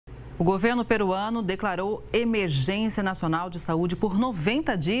O governo peruano declarou emergência nacional de saúde por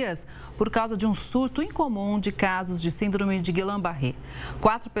 90 dias por causa de um surto incomum de casos de síndrome de Guillain-Barré.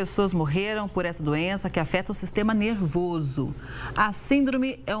 4 pessoas morreram por essa doença que afeta o sistema nervoso. A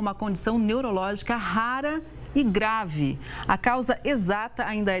síndrome é uma condição neurológica rara e grave. A causa exata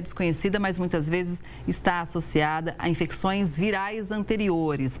ainda é desconhecida, mas muitas vezes está associada a infecções virais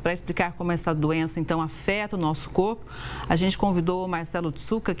anteriores. Para explicar como essa doença, então, afeta o nosso corpo, a gente convidou o Marcelo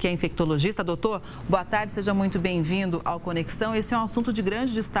Otsuka, que é infectologista. Doutor, boa tarde, seja muito bem-vindo ao Conexão. Esse é um assunto de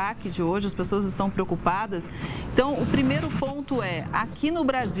grande destaque de hoje, as pessoas estão preocupadas. Então, o primeiro ponto é, aqui no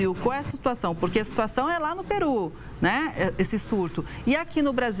Brasil, qual é a situação? Porque a situação é lá no Peru, né, esse surto. E aqui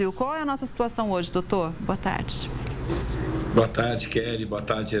no Brasil, qual é a nossa situação hoje, doutor? Boa tarde. Boa tarde, Kelly. Boa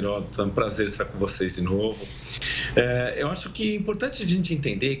tarde, Heródoto. É um prazer estar com vocês de novo. Eu acho que é importante a gente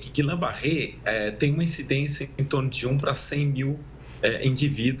entender que Guillain-Barré tem uma incidência em torno de 1 para 100 mil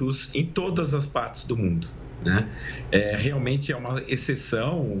indivíduos em todas as partes do mundo, né? Realmente é uma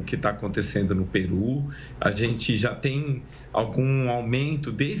exceção o que está acontecendo no Peru. A gente já tem algum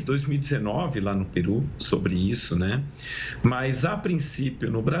aumento desde 2019 lá no Peru sobre isso, né? Mas, a princípio,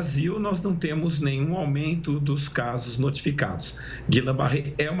 no Brasil, nós não temos nenhum aumento dos casos notificados.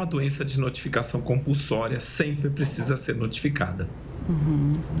 Guillain-Barré é uma doença de notificação compulsória, sempre precisa ser notificada.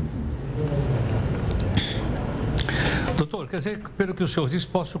 Doutor, quer dizer, pelo que o senhor disse,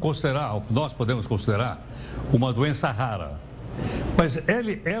 nós podemos considerar uma doença rara. Mas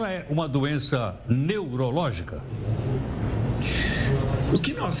ela é uma doença neurológica? O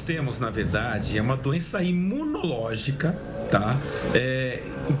que nós temos, na verdade, é uma doença imunológica, tá?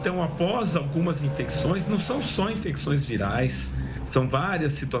 Então, após algumas infecções, não são só infecções virais, são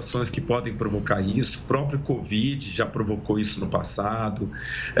várias situações que podem provocar isso. O próprio Covid já provocou isso no passado.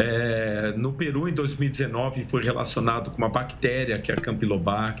 No Peru, em 2019, foi relacionado com uma bactéria, que é a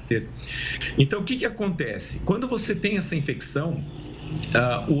Campylobacter. Então, o que acontece? Quando você tem essa infecção,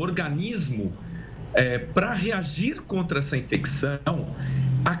 o organismo, para reagir contra essa infecção,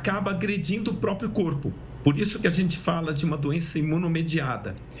 acaba agredindo o próprio corpo. Por isso que a gente fala de uma doença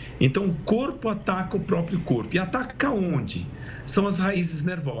imunomediada. Então, o corpo ataca o próprio corpo. E ataca onde? São as raízes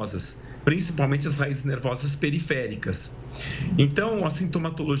nervosas, principalmente as raízes nervosas periféricas. Então, a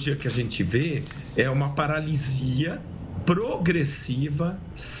sintomatologia que a gente vê é uma paralisia progressiva,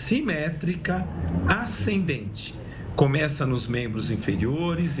 simétrica, ascendente. Começa nos membros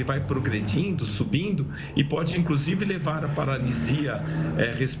inferiores e vai progredindo, subindo, e pode inclusive levar à paralisia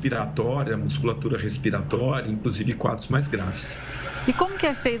respiratória, musculatura respiratória, inclusive quadros mais graves. E como que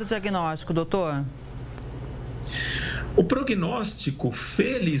é feito o diagnóstico, doutor? O prognóstico,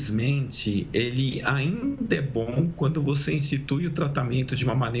 felizmente, ele ainda é bom quando você institui o tratamento de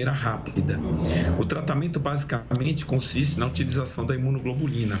uma maneira rápida. O tratamento, basicamente, consiste na utilização da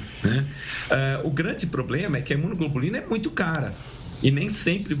imunoglobulina, né? O grande problema é que a imunoglobulina é muito cara. E nem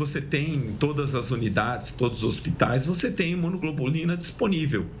sempre você tem, em todas as unidades, todos os hospitais, você tem imunoglobulina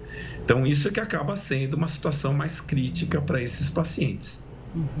disponível. Então, isso é que acaba sendo uma situação mais crítica para esses pacientes.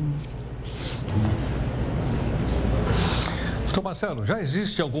 Doutor Marcelo, já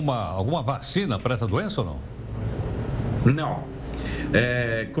existe alguma vacina para essa doença ou não? Não.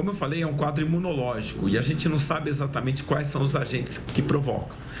 Como eu falei, é um quadro imunológico e a gente não sabe exatamente quais são os agentes que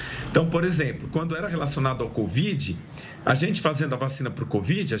provocam. Então, por exemplo, quando era relacionado ao Covid, a gente fazendo a vacina para o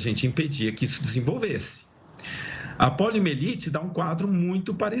Covid, a gente impedia que isso desenvolvesse. A poliomielite dá um quadro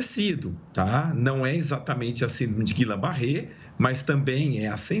muito parecido, tá? Não é exatamente a síndrome de Guillain-Barré, mas também é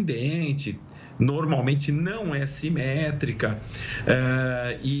ascendente, normalmente não é simétrica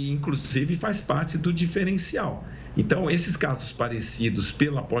e, inclusive, faz parte do diferencial. Então, esses casos parecidos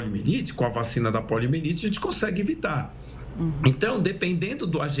pela poliomielite, com a vacina da poliomielite, a gente consegue evitar. Então, dependendo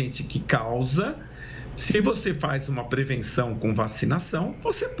do agente que causa, se você faz uma prevenção com vacinação,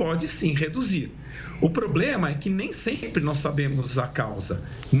 você pode sim reduzir. O problema é que nem sempre nós sabemos a causa.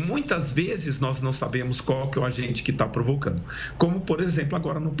 Muitas vezes nós não sabemos qual que é o agente que está provocando. Como, por exemplo,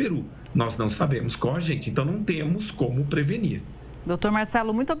 agora no Peru. Nós não sabemos qual agente, então não temos como prevenir. Doutor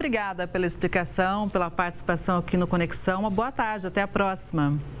Marcelo, muito obrigada pela explicação, pela participação aqui no Conexão. Uma boa tarde, até a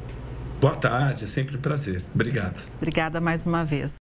próxima. Boa tarde, é sempre um prazer. Obrigado. Obrigada mais uma vez.